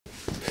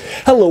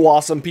Hello,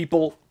 awesome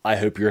people. I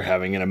hope you're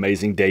having an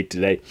amazing day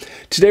today.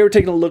 Today we're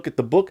taking a look at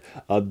the book,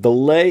 The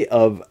Lay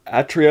of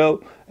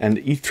Aotrou and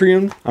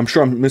Itroun. I'm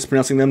sure I'm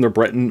mispronouncing them. They're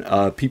Breton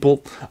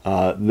people.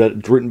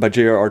 That's written by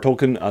J.R.R.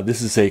 Tolkien.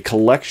 This is a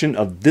collection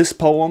of this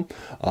poem,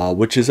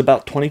 which is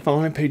about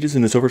 25 pages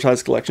in this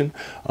oversized collection.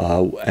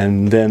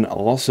 And then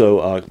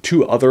also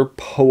two other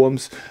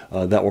poems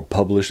that were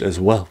published as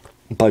well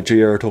by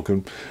J.R.R.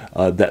 Tolkien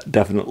that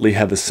definitely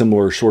have a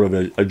similar sort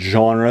of a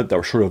genre that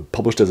were sort of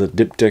published as a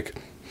diptych.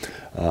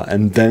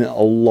 And then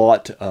a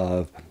lot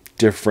of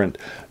different,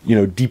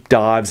 deep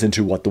dives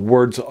into what the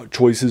words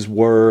choices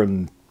were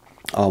and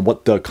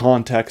what the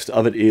context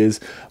of it is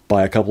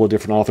by a couple of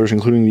different authors,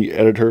 including the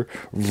editor,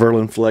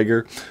 Verlin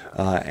Flegger.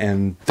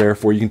 And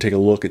therefore, you can take a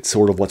look at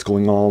sort of what's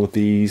going on with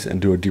these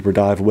and do a deeper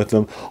dive with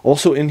them.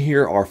 Also in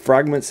here are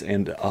fragments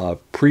and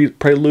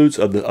preludes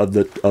of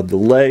the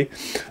lay.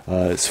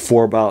 It's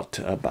for about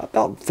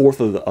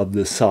fourth of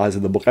the size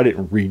of the book. I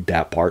didn't read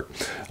that part.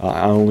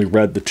 I only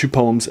read the two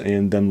poems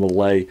and then the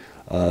lay,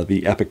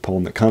 the epic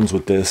poem that comes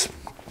with this.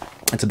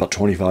 It's about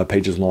 25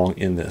 pages long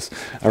in this.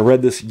 I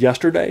read this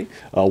yesterday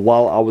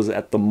while I was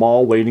at the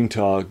mall waiting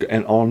to,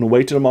 and on the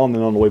way to the mall and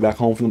then on the way back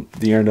home from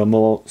the A&D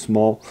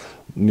Mall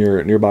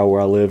nearby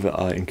where I live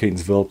in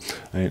Catonsville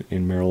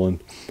in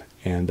Maryland.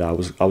 And I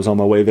was on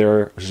my way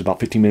there, which is about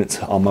 15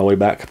 minutes on my way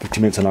back.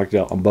 15 minutes I knocked it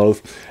out on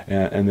both,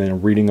 and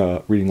then reading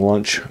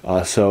lunch.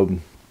 So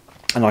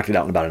I knocked it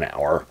out in about an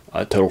hour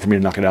total for me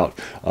to knock it out,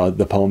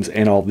 the poems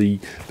and all the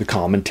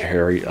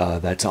commentary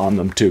that's on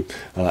them too,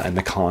 and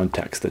the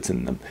context that's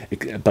in them.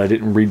 But I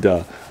didn't read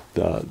the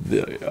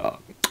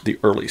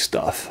early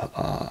stuff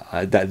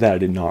that I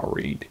did not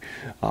read,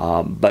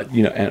 but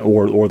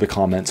or the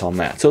comments on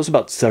that. So it's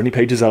about 70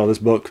 pages out of this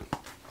book.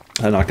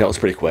 I knocked out. It was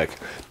pretty quick.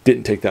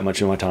 Didn't take that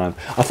much of my time.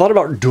 I thought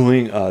about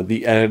doing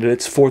the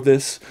edits for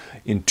this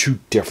in two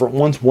different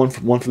ones, one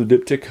for the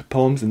diptych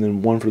poems and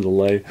then one for the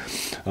lay,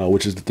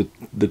 which is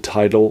the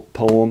title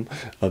poem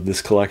of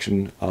this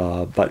collection,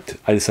 but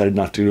I decided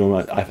not to do them.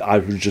 I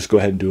would just go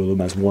ahead and do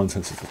them as one,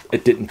 since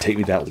it didn't take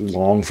me that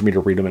long for me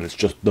to read them, and it's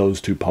just those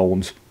two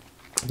poems.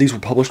 These were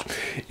published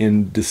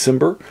in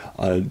December,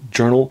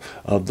 Journal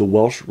of the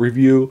Welsh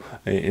Review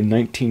in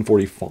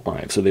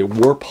 1945. So they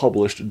were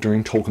published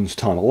during Tolkien's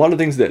time. A lot of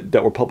things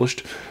that were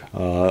published,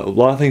 a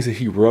lot of things that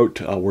he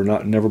wrote were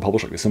never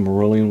published. Like the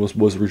Silmarillion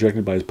was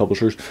rejected by his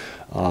publishers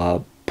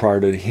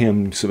prior to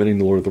him submitting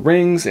The Lord of the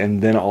Rings.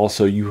 And then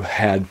also you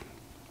had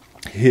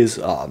his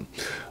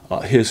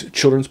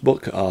children's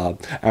book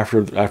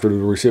after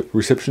the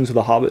reception to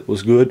The Hobbit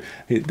was good.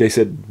 They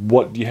said,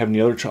 "What do you have any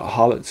other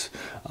Hobbits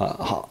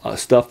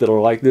stuff that are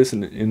like this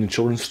in the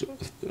children's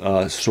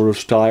sort of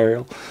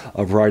style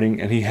of writing?"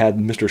 And he had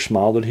Mr.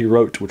 Smile that he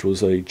wrote, which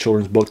was a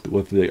children's book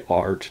with the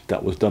art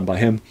that was done by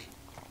him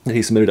that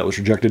he submitted that was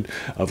rejected.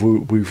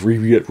 We've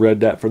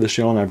read that for this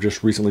show, and I've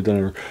just recently done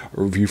a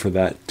review for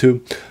that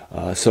too.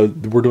 So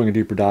we're doing a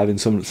deeper dive in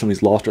some of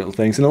these lost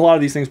things, and a lot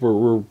of these things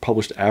were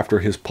published after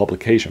his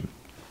publication.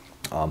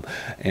 But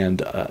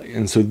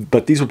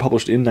these were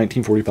published in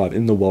 1945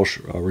 in the Welsh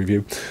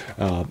Review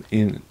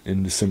in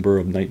December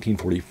of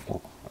 1945.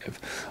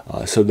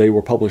 So they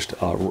were published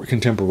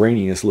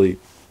contemporaneously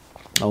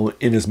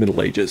in his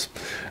Middle Ages,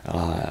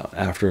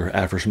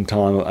 after some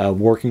time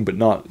working, but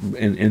not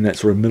in that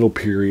sort of middle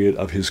period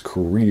of his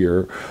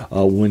career,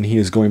 when he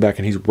is going back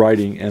and he's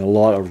writing, and a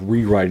lot of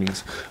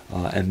rewritings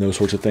and those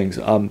sorts of things.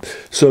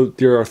 So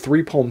there are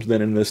three poems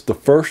then in this. The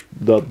first,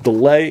 the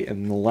lay,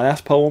 and the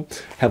last poem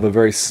have a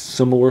very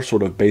similar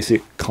sort of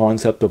basic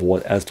concept of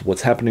as to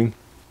what's happening.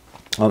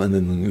 And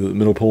then the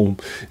middle poem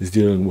is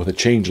dealing with a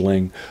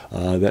changeling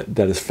that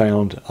is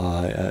found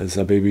as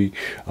a baby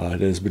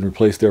that has been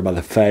replaced there by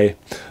the Fae.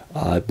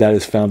 That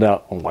is found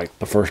out on like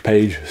the first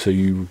page. So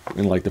you,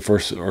 in like the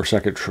first or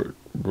second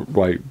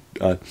write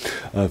a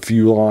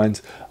few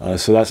lines.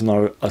 So that's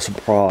not a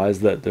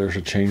surprise that there's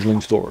a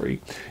changeling story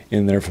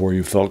in there for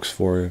you folks.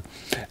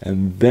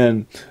 And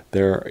then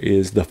there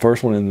is the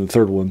first one and the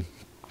third one.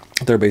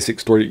 Their basic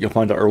story that you'll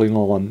find out early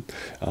on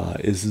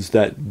is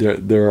that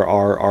there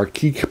are our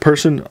key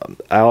person,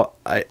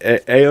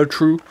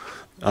 Aotrou,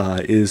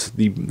 is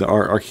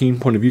our keen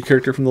point of view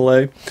character from the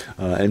lay,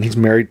 and he's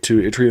married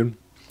to Itroun,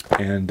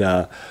 and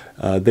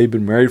they've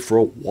been married for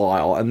a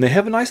while, and they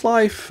have a nice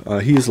life.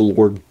 He is the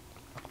lord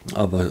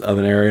of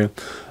an area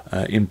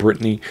in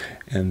Brittany,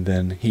 and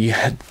then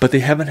but they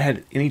haven't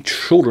had any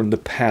children to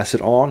pass it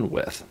on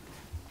with.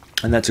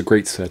 And that's a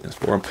great sadness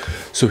for him.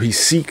 So he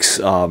seeks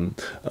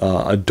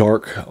a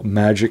dark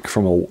magic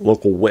from a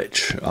local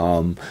witch,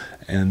 and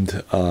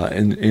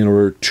in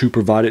order to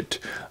provide it,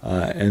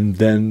 and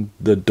then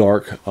the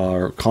dark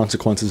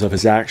consequences of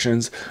his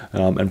actions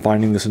and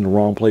finding this in the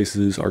wrong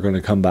places are going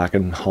to come back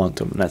and haunt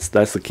him. And that's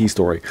the key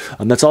story.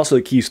 And that's also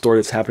the key story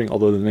that's happening,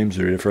 although the names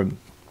are different.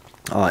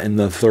 In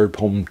the third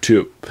poem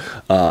too,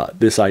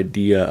 this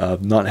idea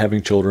of not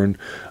having children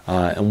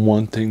and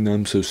wanting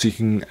them, so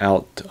seeking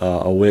out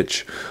a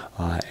witch,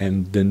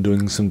 and then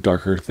doing some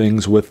darker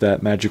things with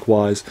that magic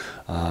wise,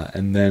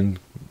 and then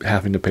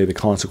having to pay the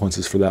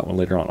consequences for that one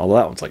later on. Although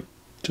that one's like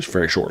just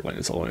very short, like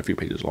it's only a few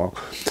pages long.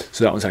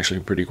 So that one's actually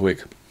pretty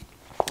quick.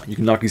 You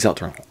can knock these out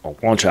during a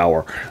lunch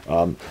hour.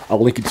 I'll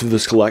link you to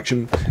this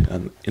collection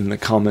in the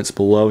comments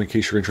below in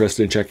case you're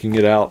interested in checking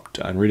it out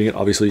and reading it.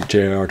 Obviously,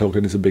 J.R.R.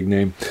 Tolkien is a big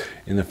name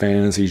in the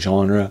fantasy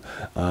genre,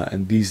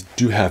 and these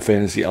do have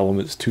fantasy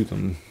elements to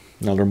them.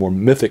 Now, they're more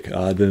mythic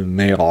than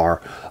they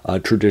are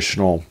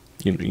traditional,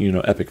 you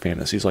know, epic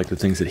fantasies like the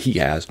things that he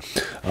has.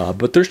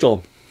 But they're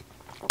still...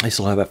 I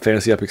still have that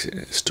fantasy epics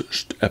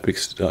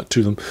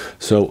to them,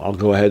 so I'll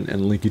go ahead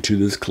and link you to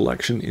this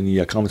collection in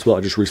the comments below.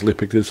 I just recently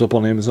picked this up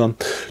on Amazon,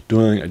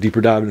 doing a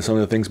deeper dive into some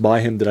of the things by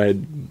him that I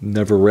had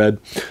never read.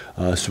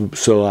 This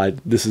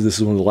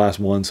is one of the last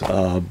ones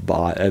after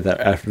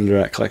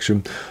that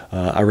collection.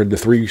 I read the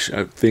 3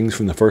 things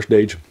from the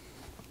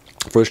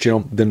first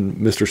channel, then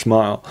Mr.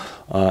 Smile,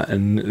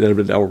 and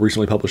that were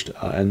recently published,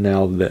 and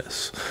now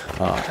this,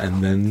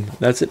 and then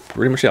that's it.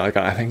 Pretty much, yeah.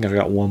 I think I've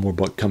got one more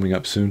book coming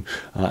up soon,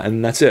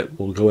 and that's it.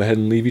 We'll go ahead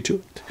and leave you to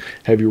it.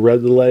 Have you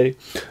read The Lay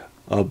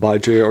by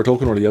J.R.R.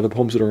 Tolkien or the other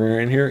poems that are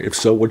in here? If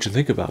so, what'd you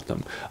think about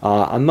them?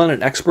 I'm not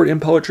an expert in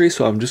poetry,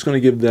 so I'm just going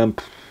to give them.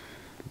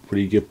 What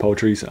do you give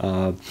poetries?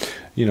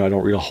 You know, I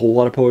don't read a whole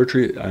lot of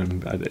poetry.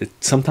 It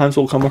sometimes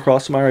will come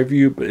across my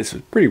review, but it's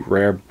pretty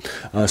rare.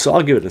 So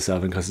I'll give it a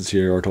 7 because it's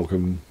J.R.R.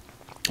 Tolkien.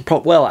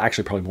 Well,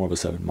 actually, probably more of a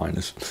 7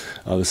 minus.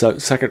 The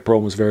second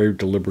poem was very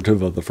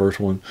deliberative of the first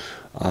one.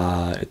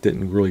 It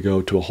didn't really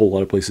go to a whole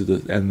lot of places,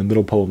 and the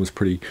middle poem was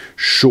pretty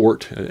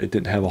short. It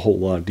didn't have a whole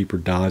lot of deeper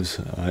dives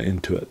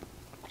into it.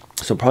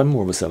 So probably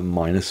more of a 7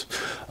 minus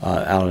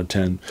out of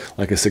 10,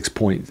 like a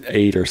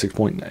 6.8 or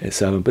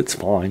 6.7, but it's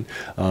fine.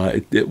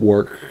 It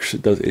works.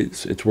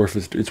 It's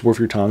worth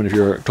your time. And if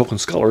you're a Tolkien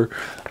scholar,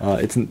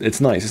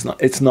 it's nice.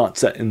 It's not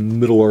set in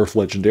Middle Earth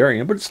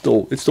legendarium, but it's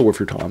still worth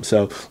your time.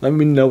 So let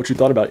me know what you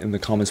thought about it in the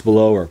comments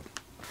below, or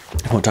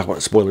if you want to talk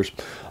about spoilers,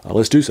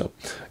 let's do so.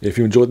 If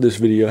you enjoyed this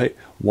video, hey,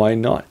 why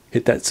not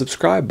hit that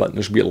subscribe button?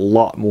 There's going to be a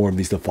lot more of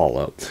these to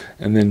follow.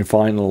 And then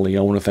finally,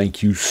 I want to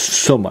thank you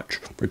so much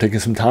for taking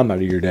some time out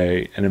of your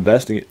day and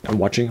investing it and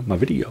watching my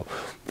video.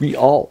 We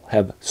all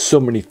have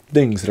so many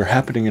things that are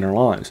happening in our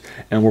lives,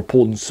 and we're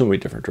pulled in so many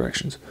different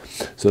directions.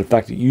 So the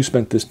fact that you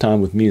spent this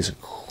time with me is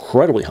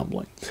incredibly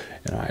humbling,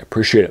 and I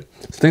appreciate it.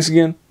 So thanks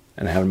again,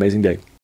 and have an amazing day.